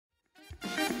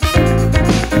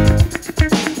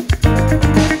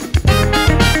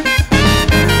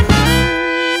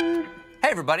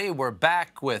everybody. We're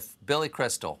back with Billy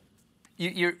Crystal.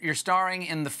 You're starring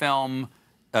in the film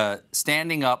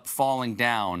Standing Up, Falling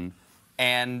Down.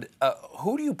 And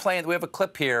who do you play? We have a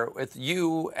clip here with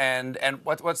you and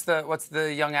what's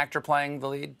the young actor playing the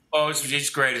lead? Oh, he's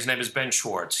great. His name is Ben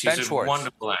Schwartz. He's a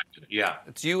wonderful actor. Yeah.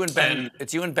 It's you and Ben.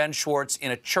 It's you and Ben Schwartz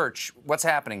in a church. What's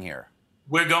happening here?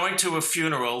 We're going to a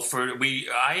funeral for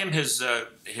I am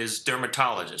his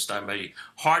dermatologist. I'm a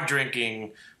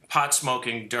hard-drinking,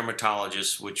 pot-smoking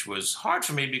dermatologist, which was hard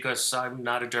for me because I'm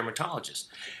not a dermatologist.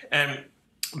 And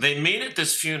they meet at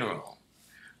this funeral.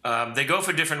 They go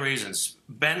for different reasons.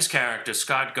 Ben's character,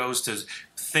 Scott, goes to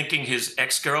thinking his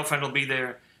ex-girlfriend will be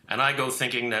there, and I go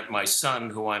thinking that my son,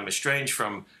 who I'm estranged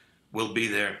from, will be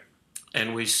there,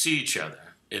 and we see each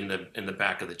other in the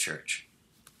back of the church.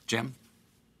 Jim?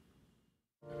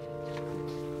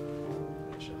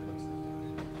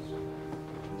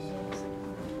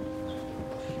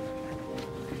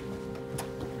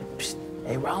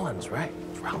 Hey, Rollins, right?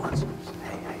 It's Rollins.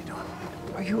 Hey, how you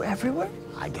doing? Are you everywhere?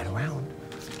 I get around.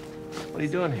 What are you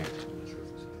doing here?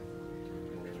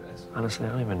 Honestly, I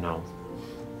don't even know.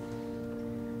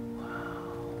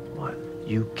 What?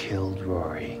 You killed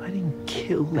Rory. I didn't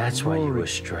kill Rory. That's why you were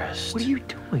stressed. What are you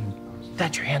doing?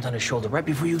 That's your hand on his shoulder right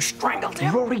before you strangled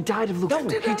him. Rory died of leukemia.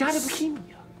 No, he died of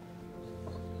leukemia.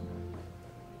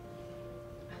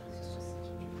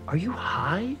 Are you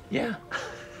high? Yeah.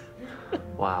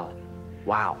 Wow.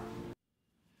 Wow.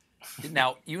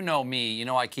 Now, you know me. You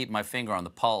know I keep my finger on the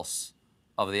pulse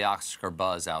of the Oscar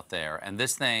buzz out there. And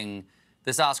this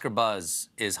Oscar buzz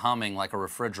is humming like a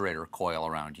refrigerator coil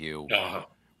around you.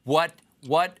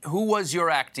 Who was your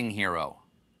acting hero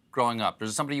growing up? Was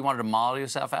there somebody you wanted to model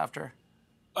yourself after?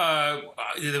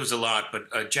 There was a lot,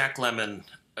 but Jack Lemmon.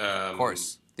 Of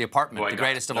course. The Apartment, the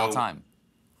greatest of all time.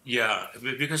 Yeah,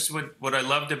 because what I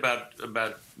loved about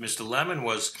Mr. Lemmon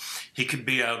was he could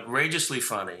be outrageously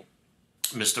funny.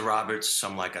 Mr. Roberts,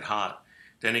 Some Like It Hot.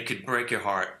 Then he could break your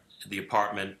heart. The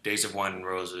Apartment, Days of Wine and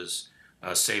Roses,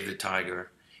 Save the Tiger.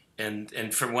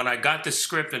 And from when I got the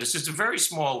script, and it's just a very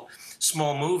small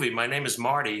movie. My name is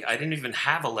Marty. I didn't even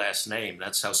have a last name.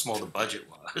 That's how small the budget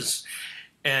was.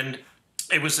 And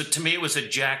it was to me, it was a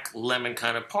Jack Lemmon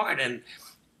kind of part. And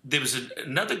there was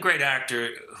another great actor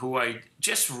who I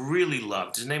just really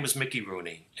loved. His name was Mickey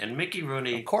Rooney. And Mickey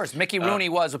Rooney... Of course, Mickey Rooney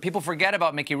was. What people forget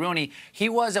about Mickey Rooney, he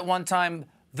was at one time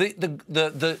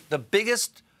the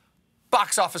biggest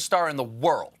box office star in the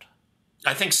world.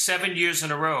 I think 7 years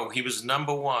in a row, he was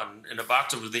 #1 in the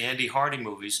box office of the Andy Hardy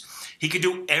movies. He could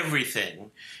do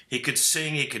everything. He could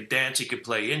sing, he could dance, he could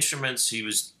play instruments. He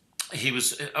was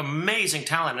amazing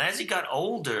talent. And as he got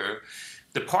older,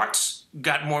 the parts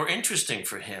got more interesting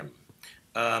for him.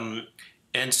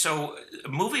 And so a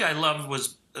movie I loved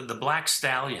was The Black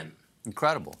Stallion.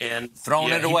 Incredible. And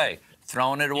throwing it away.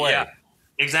 Yeah,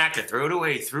 exactly. Threw it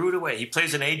away. He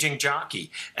plays an aging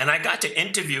jockey. And I got to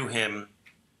interview him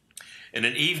in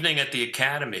an evening at the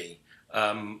Academy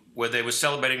where they were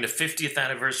celebrating the 50th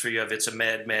anniversary of It's a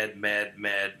Mad, Mad, Mad,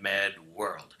 Mad, Mad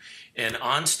World. And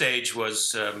on stage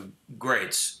was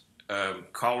greats.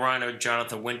 Carl Reiner,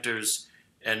 Jonathan Winters,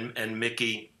 and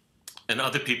Mickey, and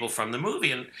other people from the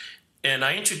movie. And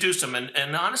I introduced him,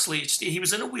 and honestly, he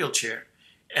was in a wheelchair.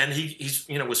 And he's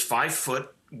was 5'1",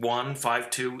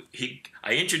 5'2".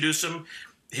 I introduced him.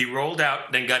 He rolled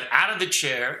out, then got out of the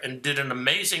chair and did an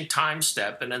amazing time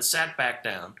step, and then sat back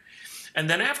down. And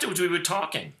then afterwards, we were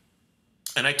talking,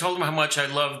 and I told him how much I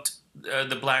loved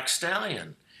The Black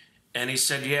Stallion, and he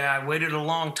said, "Yeah, I waited a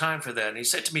long time for that." And he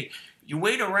said to me, "You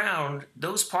wait around;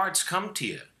 those parts come to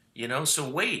you, So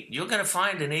wait, you're going to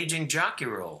find an aging jockey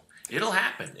role. It'll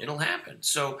happen. It'll happen."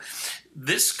 So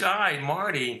this guy,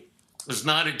 Marty, was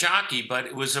not a jockey, but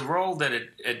it was a role that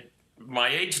at my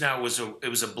age now it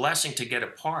was a blessing to get a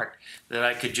part that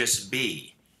I could just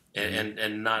be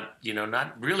and not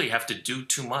not really have to do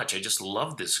too much. I just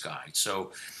love this guy.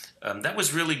 So that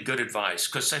was really good advice,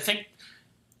 because I think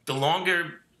the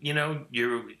longer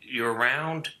you're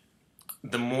around,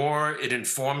 the more it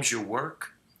informs your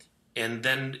work, and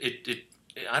then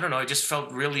I don't know. I just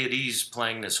felt really at ease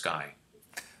playing this guy.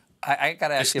 I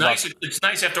gotta ask you about. It's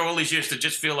nice after all these years to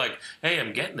just feel like, hey,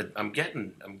 I'm getting it. I'm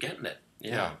getting it.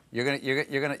 Yeah.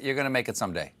 You're gonna make it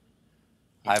someday.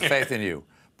 I have faith in you.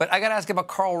 But I gotta ask you about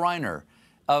Carl Reiner,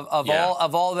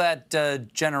 of all that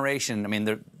generation. I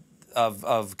mean,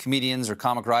 of comedians or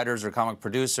comic writers or comic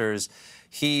producers.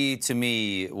 He, to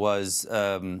me, was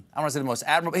I don't want to say the most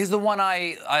admirable. He's the one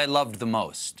I loved the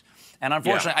most. And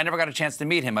unfortunately, I never got a chance to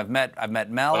meet him. I've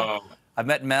met Mel. I've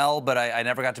met Mel, but I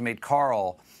never got to meet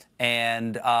Carl.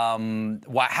 And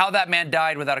how that man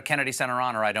died without a Kennedy Center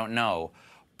honor, I don't know.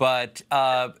 But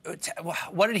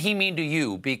what did he mean to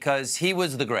you? Because he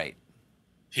was the great.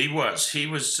 He was. He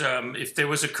was. If there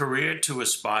was a career to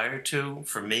aspire to,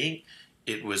 for me,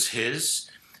 it was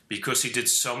his, because he did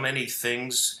so many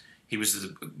things. He was a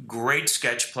great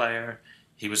sketch player.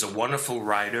 He was a wonderful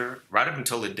writer. Right up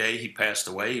until the day he passed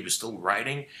away, he was still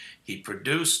writing. He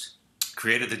produced,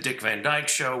 created the Dick Van Dyke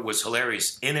Show, was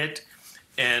hilarious in it.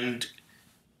 And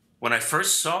when I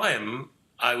first saw him,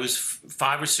 I was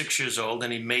 5 or 6 years old,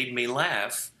 and he made me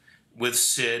laugh with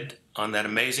Sid on that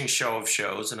amazing show of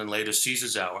shows, and then later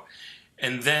Caesar's Hour.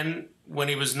 And then when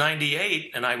he was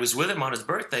 98 and I was with him on his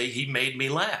birthday, he made me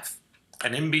laugh.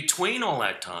 And in between all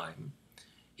that time,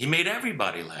 he made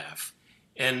everybody laugh.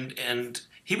 And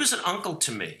he was an uncle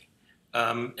to me.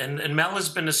 And Mel has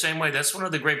been the same way. That's one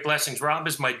of the great blessings. Rob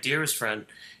is my dearest friend.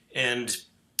 And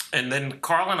then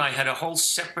Carl and I had a whole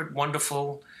separate,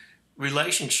 wonderful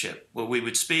relationship where we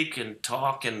would speak and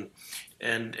talk, and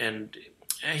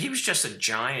he was just a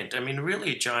giant. I mean,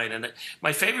 really a giant. And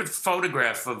my favorite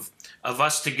photograph of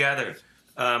us together,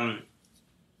 I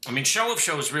mean, Show of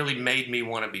Shows really made me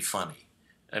want to be funny.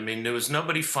 I mean, there was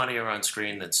nobody funnier on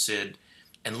screen than Sid.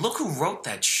 And look who wrote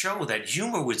that show. That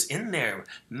humor was in there.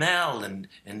 Mel and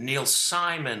Neil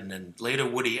Simon, and later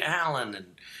Woody Allen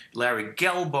and Larry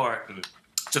Gelbart.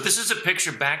 So this is a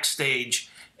picture backstage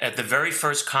at the very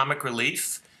first Comic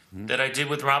Relief that I did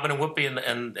with Robin and Whoopi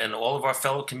and all of our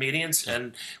fellow comedians.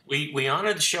 And we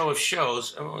honored the Show of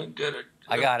Shows. Oh,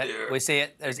 I got it. We see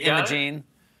it. There's Imogene.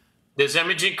 There's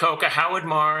Imogene Coca, Howard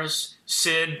Mars,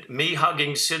 Sid, me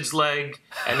hugging Sid's leg,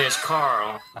 and there's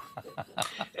Carl.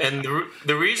 And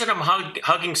the reason I'm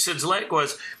hugging Sid's leg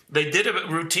was they did a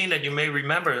routine that you may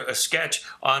remember, a sketch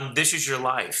on This Is Your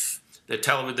Life.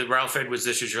 The Ralph Edwards,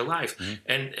 This Is Your Life.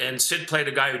 And Sid played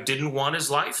a guy who didn't want his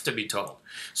life to be told.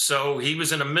 So he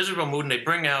was in a miserable mood, and they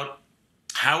bring out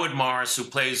Howard Morris, who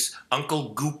plays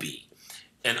Uncle Goopy.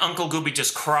 And Uncle Goopy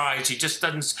just cries.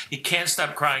 He can't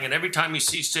stop crying. And every time he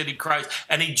sees Sid, he cries.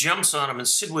 And he jumps on him. And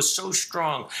Sid was so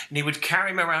strong. And he would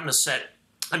carry him around the set.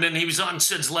 And then he was on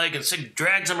Sid's leg, and Sid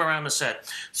drags him around the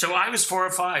set. So I was 4 or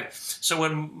 5. So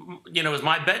when, it was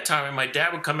my bedtime, and my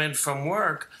dad would come in from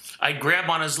work, I'd grab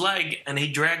on his leg, and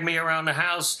he'd drag me around the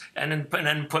house and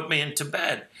then put me into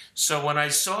bed. So when I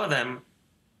saw them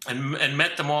and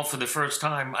met them all for the first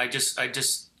time, I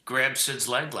just grabbed Sid's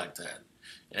leg like that.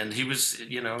 And he was,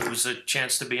 it was a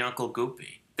chance to be Uncle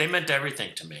Goopy. They meant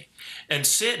everything to me. And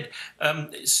Sid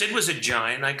was a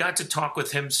giant. I got to talk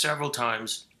with him several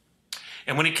times.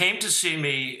 And when he came to see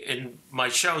me in my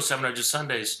show, 700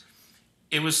 Sundays,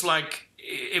 it was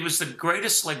the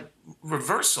greatest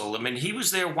reversal. I mean, he was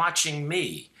there watching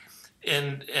me,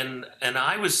 and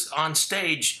I was on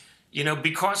stage,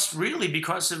 because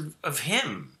of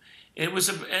him. It was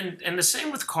and the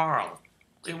same with Carl.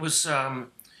 It was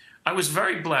I was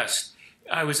very blessed.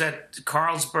 I was at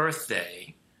Carl's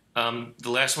birthday, the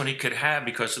last one he could have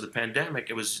because of the pandemic.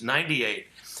 It was 98.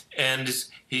 And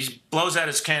he blows out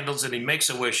his candles and he makes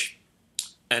a wish.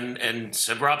 And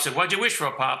Rob said, "What'd you wish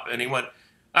for, Pop?" And he went,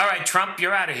 "All right, Trump,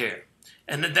 you're out of here."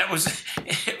 And it was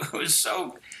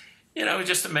so, it was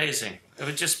just amazing.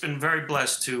 I've just been very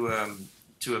blessed to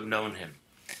have known him.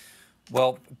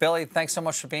 Well, Billy, thanks so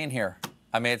much for being here.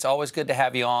 I mean, it's always good to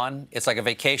have you on. It's like a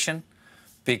vacation,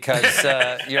 because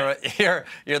you're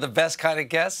the best kind of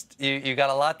guest. You got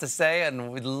a lot to say,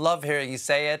 and we love hearing you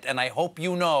say it. And I hope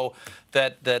you know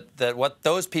that what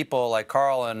those people like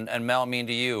Carl and Mel mean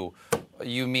to you,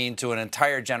 you mean to an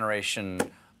entire generation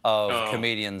of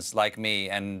comedians like me.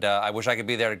 And I wish I could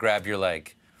be there to grab your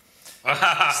leg.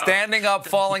 Standing Up,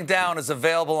 Falling Down is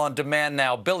available on demand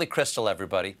now. Billy Crystal,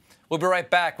 everybody. We'll be right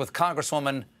back with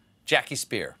Congresswoman Jackie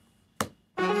Spear.